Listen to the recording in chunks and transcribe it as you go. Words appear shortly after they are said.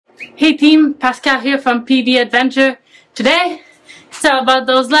Hey team, Pascal here from PD Adventure. Today, it's all about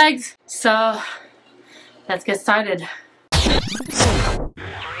those legs, so let's get started.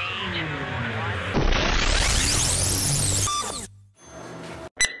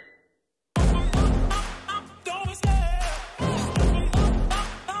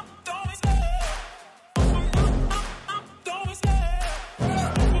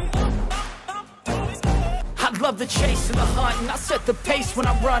 Love the chase and the hunt, and I set the pace when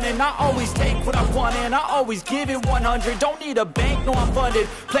I'm running. I always take what I want and I always give it 100. Don't need a bank, no I'm funded.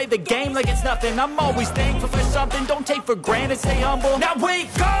 Play the game like it's nothing. I'm always thankful for something. Don't take for granted, stay humble. Now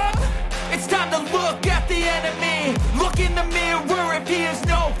wake up, it's time to look at the enemy. Look in the mirror if he is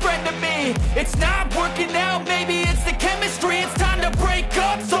no friend to me. It's not working out, maybe it's the chemistry. It's time to break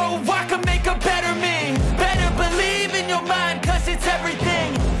up so I can make a better me. Better believe in your mind, cause it's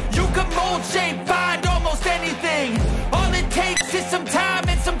everything. You can mold, shape, find almost anything. All it takes is some time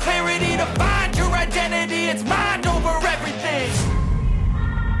and some clarity to find your identity. It's mind over everything.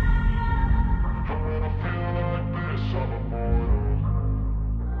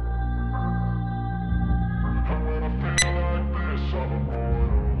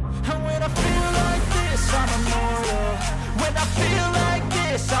 And when I feel like this, I'm immortal. When I feel like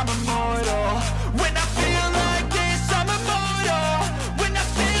this, I'm immortal. When I feel like this, I'm immortal. When I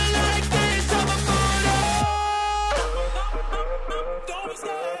feel like this, I'm immortal. Don't be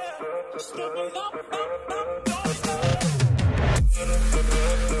scared. Just double up. Don't be scared.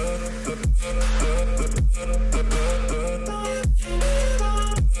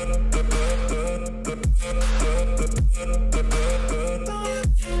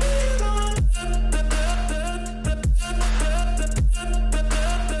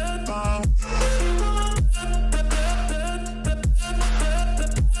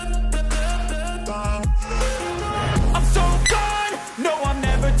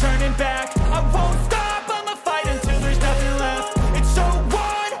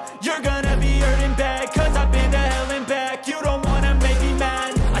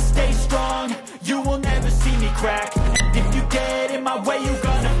 If you get in my way, you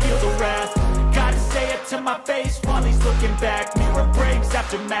gonna feel the wrath. Gotta say it to my face while he's looking back. Mirror breaks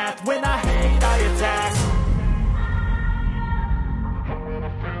after math. When I hate, I attack.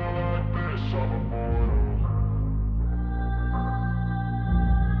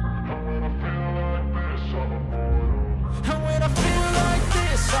 And when I feel like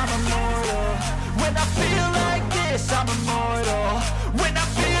this, I'm immortal. When I feel like this, I'm immortal. When I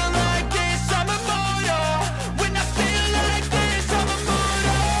feel like this, I'm immortal. When I feel like this, I'm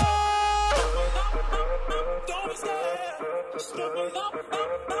immortal. Don't be scared. Just double up.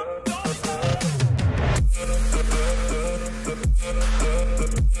 Don't be scared.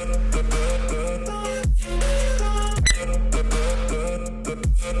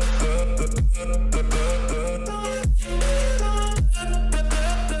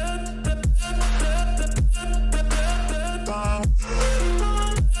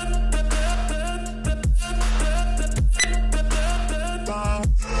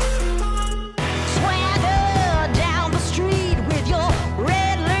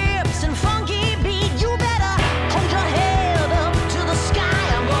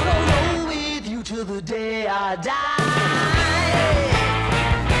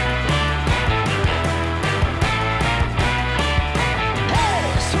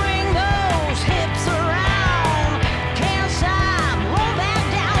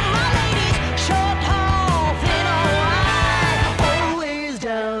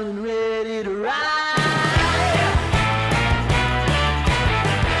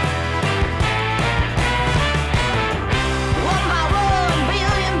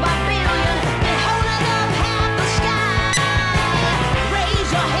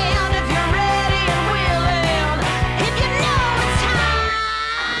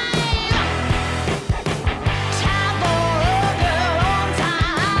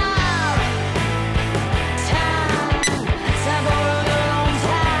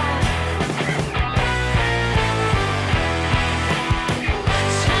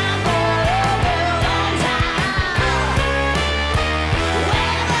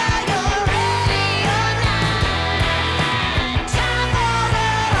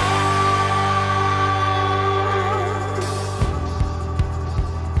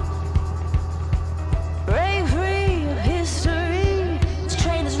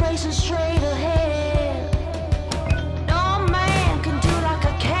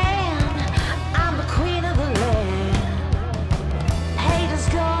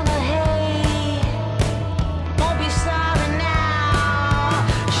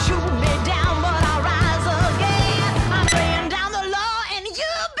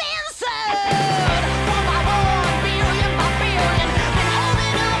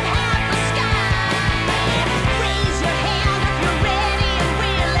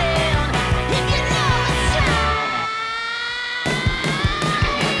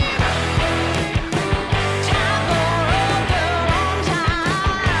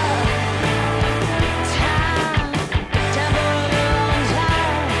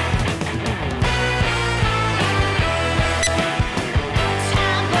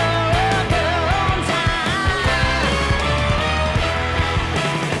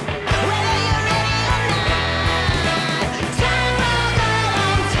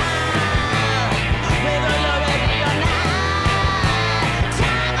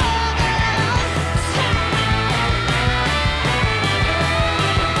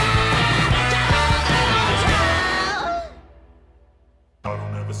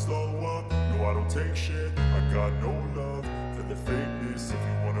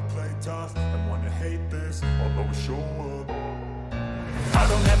 tough and wanna hate this, I'll always show up. I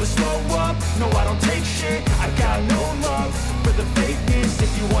don't ever slow up, no I don't take shit. I got no love for the fakeness.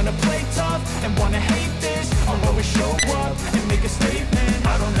 If you wanna play tough and wanna hate this, I'll always show up and make a statement.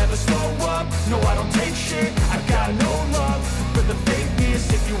 I don't ever slow up, no I don't take shit. I got no love for the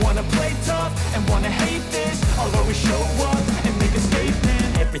fakeness. If you wanna play tough and wanna hate this, I'll always show up and make a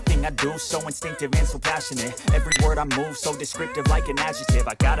statement. Everything I do so instinctive and so passionate. Every word I move so descriptive like an adjective.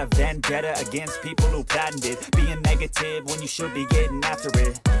 I got a vendetta against people who patented being negative when you should be getting after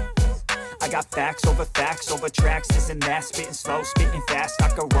it. I got facts over tracks, this and that. Spitting slow, spitting fast. I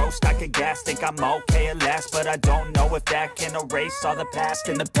could roast, I could gas. Think I'm okay at last, but I don't know if that can erase all the past.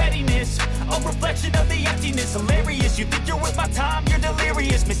 And the pettiness, a reflection of the emptiness. Hilarious, you think you're worth my time, you're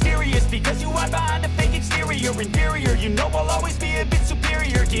delirious. Mysterious, because you hide behind a fake exterior. Inferior, you know I'll always be a bit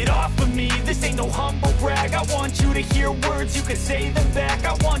superior. Get off of me, this ain't no humble brag. I want you to hear words, you can say them back.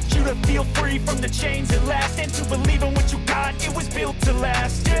 I want you to feel free from the chains at last, and to believe in what you got, it was built to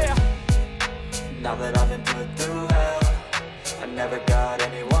last, yeah. Now that I've been put through hell, I never got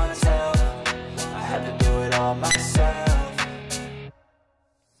anyone's help. I had to do it all myself.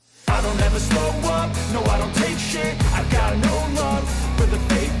 I don't ever slow up, no I don't take shit. I got no love for the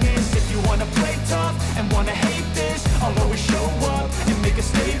fakeness. If you wanna play tough and wanna hate this, I'll always show up and make a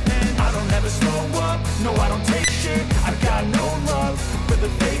statement. I don't ever slow up, no I don't take shit. I got no love for the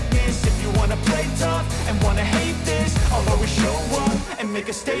fakeness. If you wanna play tough and wanna hate this, I'll always show up and make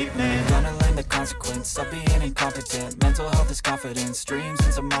a statement. Gonna learn the consequence of being incompetent. Mental health is confidence, dreams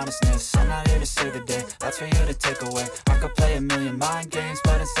and some honestness. I'm not here to save the day, that's for you to take away. I could play a million mind games,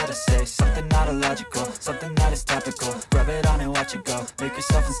 but instead I say something not illogical, something that is topical. Rub it on and watch it go, make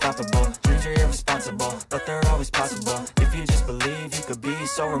yourself unstoppable. Dreams are irresponsible, but they're always possible. If you just believe, you could be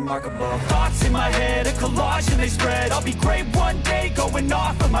so remarkable. Thoughts in my head, a collage and they spread. I'll be great one day, going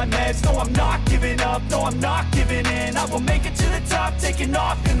off of my meds. No, I'm not giving up, no, I'm not giving in. I will make it to the top, taking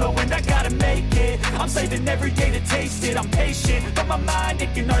off in the wind. I gotta make it, I'm saving every day to taste it. I'm patient, but my mind,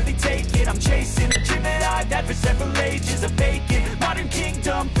 it can hardly take it. I'm chasing a dream that I've had for several ages. A vacant, modern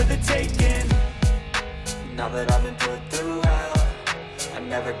kingdom for the taking. Now that I've been put through hell, I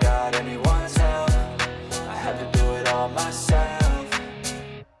never got anyone's help. I had to do it all myself.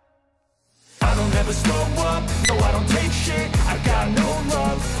 I don't ever slow up, no I don't take shit. I got no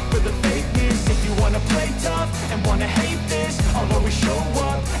love for the fakeness. If you wanna play tough and wanna hate this, I'll always show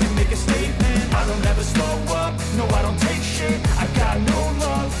up and make a statement. I don't ever slow up, no I don't take shit. I got no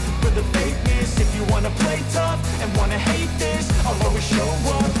love for the fakeness. If you wanna play tough and wanna hate this, I'll always show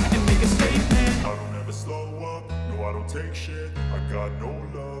up and make a statement. I don't ever slow up, no I don't take shit. I got no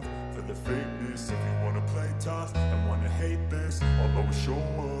love for the fakeness. If you wanna play tough and wanna hate this, I'll always show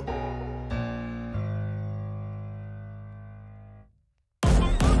up.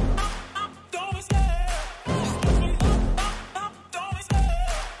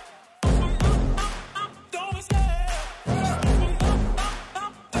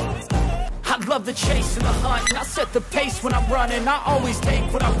 Love the chase and the hunt, and I set the pace when I'm running. I always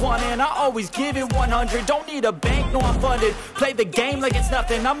take what I want and I always give it 100. Don't need a bank, no I'm funded. Play the game like it's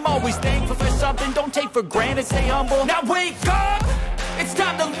nothing. I'm always thankful for something. Don't take for granted, stay humble. Now wake up, it's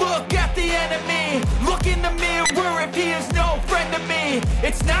time to look at the enemy. Look in the mirror if he is no friend to me.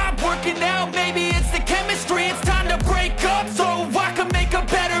 It's not working out, maybe it's the chemistry. It's time to break up so I can make a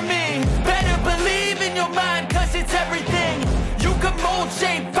better me. Better believe in your mind, cause it's everything. You can mold,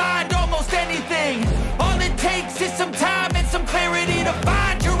 shape, find almost anything. All it takes is some time and some clarity to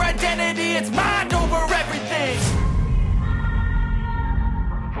find your identity. It's mind over everything.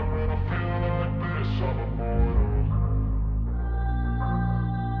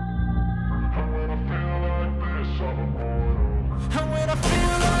 And when I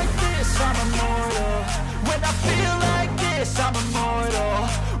feel like this, I'm immortal. When I feel like this, I'm immortal.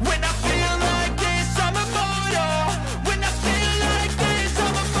 When I feel like this, I'm immortal. When I feel like this,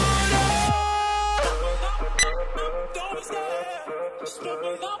 I'm immortal. Don't stop, just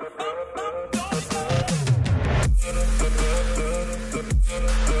open up, don't stop.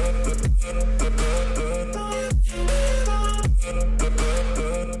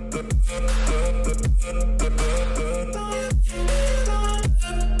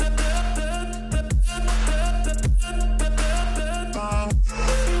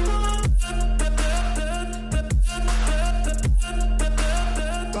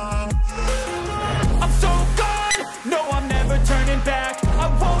 I'm so gone, no I'm never turning back. I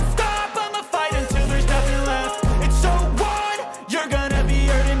won't stop, I'ma fight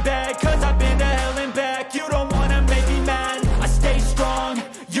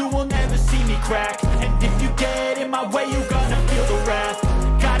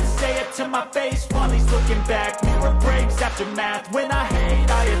to my face while he's looking back. Mirror breaks after math. When I hate,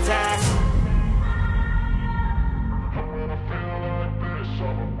 I attack. And when I feel like this,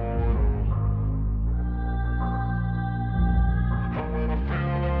 I'm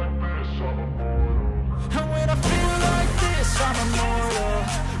immortal.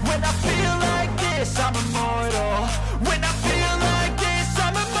 When I feel like this, I'm immortal. When I feel like this,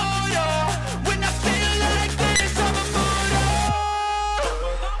 I'm immortal. When I feel like this, I'm immortal.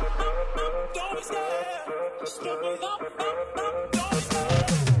 Don't be scared. Just double up, don't be scared.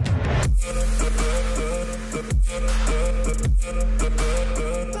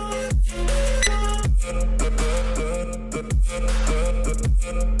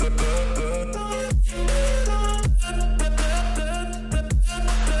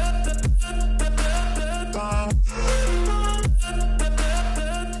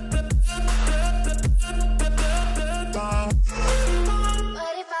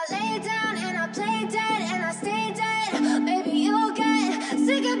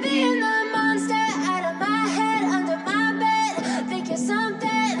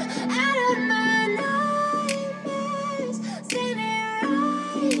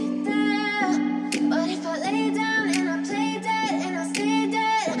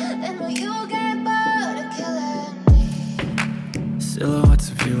 Silhouettes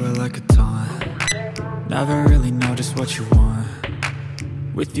of you are like a taunt. Never really know just what you want.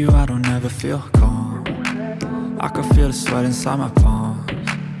 With you I don't ever feel calm. I can feel the sweat inside my palms.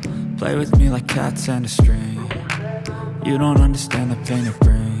 Play with me like cats and a string. You don't understand the pain it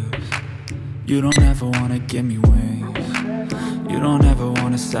brings. You don't ever wanna give me wings. You don't ever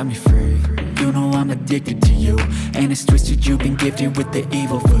wanna set me free. You know I'm addicted to you, and it's twisted, you've been gifted with the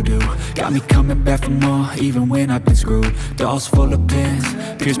evil voodoo. Got me coming back for more, even when I've been screwed. Dolls full of pins,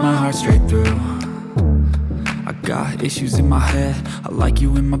 pierce my heart straight through. I got issues in my head, I like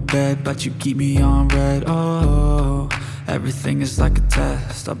you in my bed, but you keep me on red. Oh, everything is like a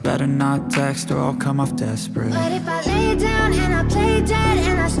test, I better not text or I'll come off desperate. But if I lay down and I play dead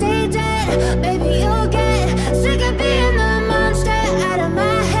and I stay dead, baby you'll get sick of being the monster out of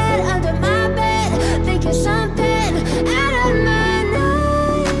my head, under my bed, thinking something out of my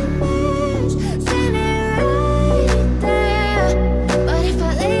nightmares, standing right there. But if I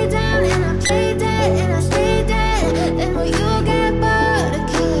lay down and I play dead and I stay dead, then will you get bored of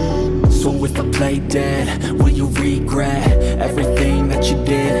killing me? So if I play dead, will you regret everything that you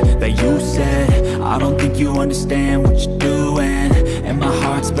did, that you said? I don't think you understand what you're doing, and my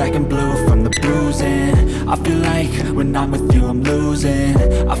heart's black and blue from the bruising. I feel like when I'm with you I'm losing.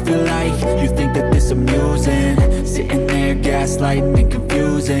 I feel like you think that this amusing, sitting there gaslighting and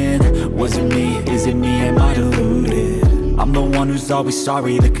confusing. Was it me? Is it me? Am I deluded? I'm the one who's always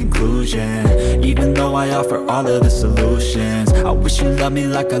sorry, the conclusion, even though I offer all of the solutions. I wish you loved me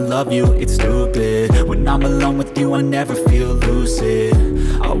like I love you, it's stupid. When I'm alone with you I never feel lucid.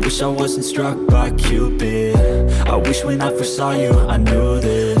 I wish I wasn't struck by Cupid. I wish when I first saw you I knew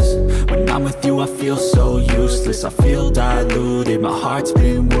this. When I'm with you I feel so useless, I feel diluted, my heart's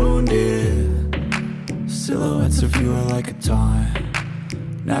been wounded. Silhouettes of you are like a taunt.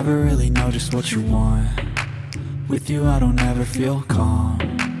 Never really know just what you want. With you I don't ever feel calm.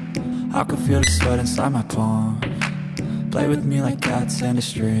 I can feel the sweat inside my palms. Play with me like cats and a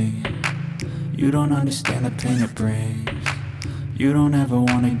string. You don't understand the pain it brings. You don't ever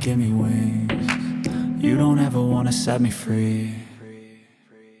wanna give me wings. You don't ever wanna set me free.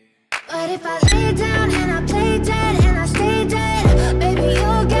 But if I lay down and I play dead and I stay dead, baby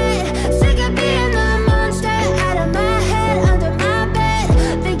you'll get sick of being the monster out of my head, under my bed,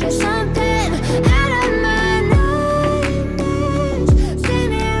 thinking something out of my nightmares,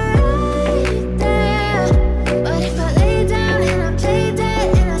 standing right there. But if I lay down and I play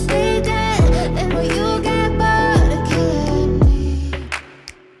dead and I stay dead, then will you get bored of killing me?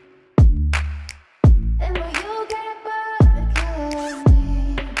 Then will you get bored of killing me?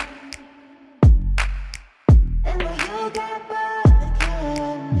 Then will you get bored of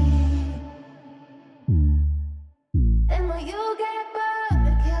killing me? Then will you get bored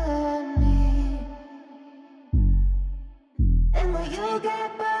of killing me? Then will you get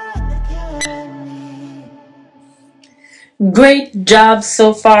bored of killing me? Great job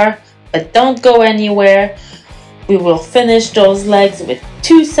so far, but don't go anywhere. We will finish those legs with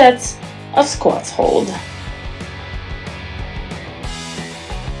 2 sets of squats hold.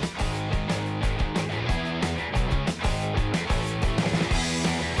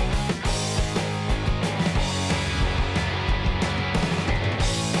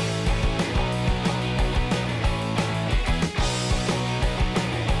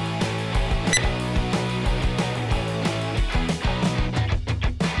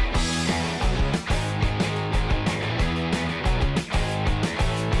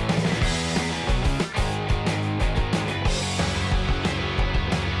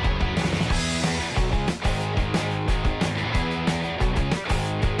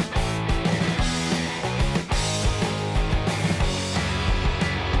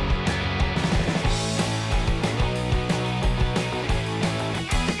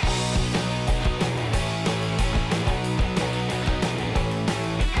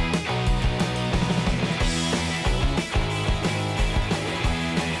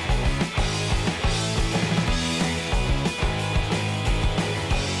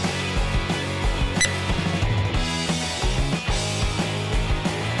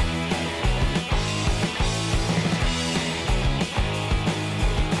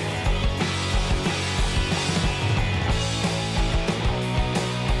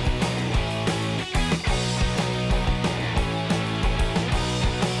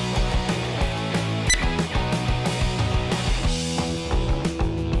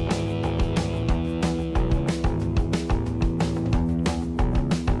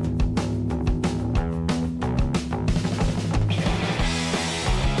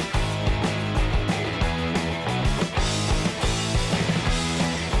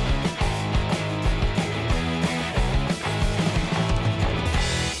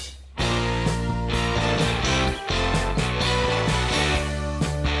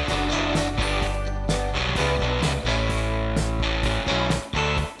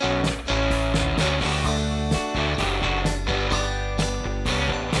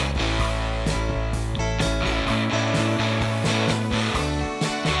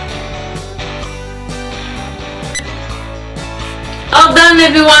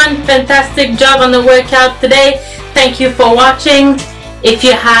 everyone. Fantastic job on the workout today. Thank you for watching. If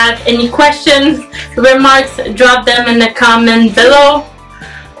you have any questions, remarks, drop them in the comment below.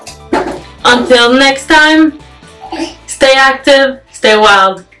 Until next time, stay active, stay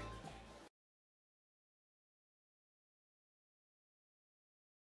wild.